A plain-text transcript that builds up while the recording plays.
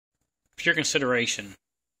For your consideration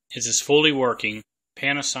is this fully working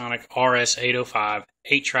Panasonic RS805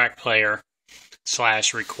 8-track player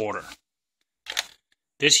 / recorder.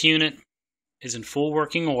 This unit is in full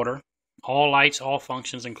working order, all lights, all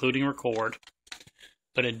functions, including record,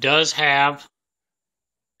 but it does have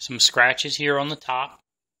some scratches here on the top.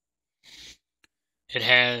 It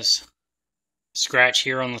has a scratch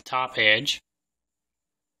here on the top edge.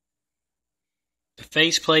 The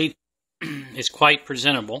faceplate is quite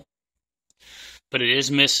presentable, but it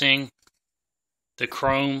is missing the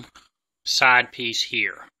chrome side piece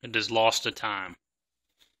here. It has lost to time.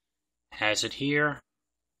 Has it here,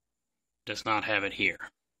 does not have it here.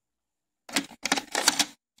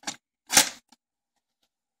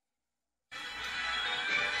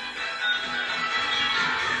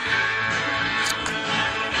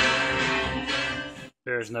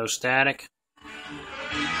 There's no static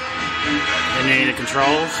in any of the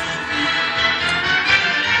controls.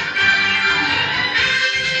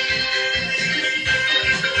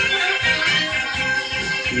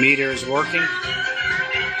 The meter is working.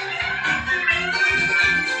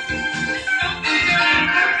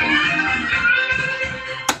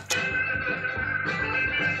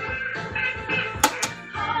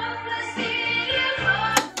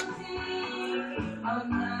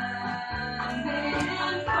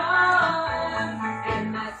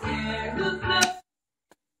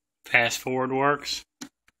 Fast forward works.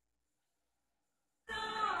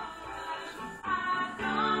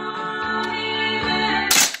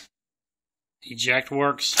 Eject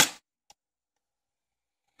works.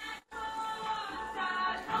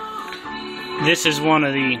 This is one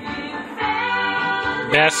of the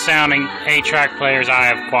best sounding 8-track players I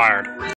have acquired.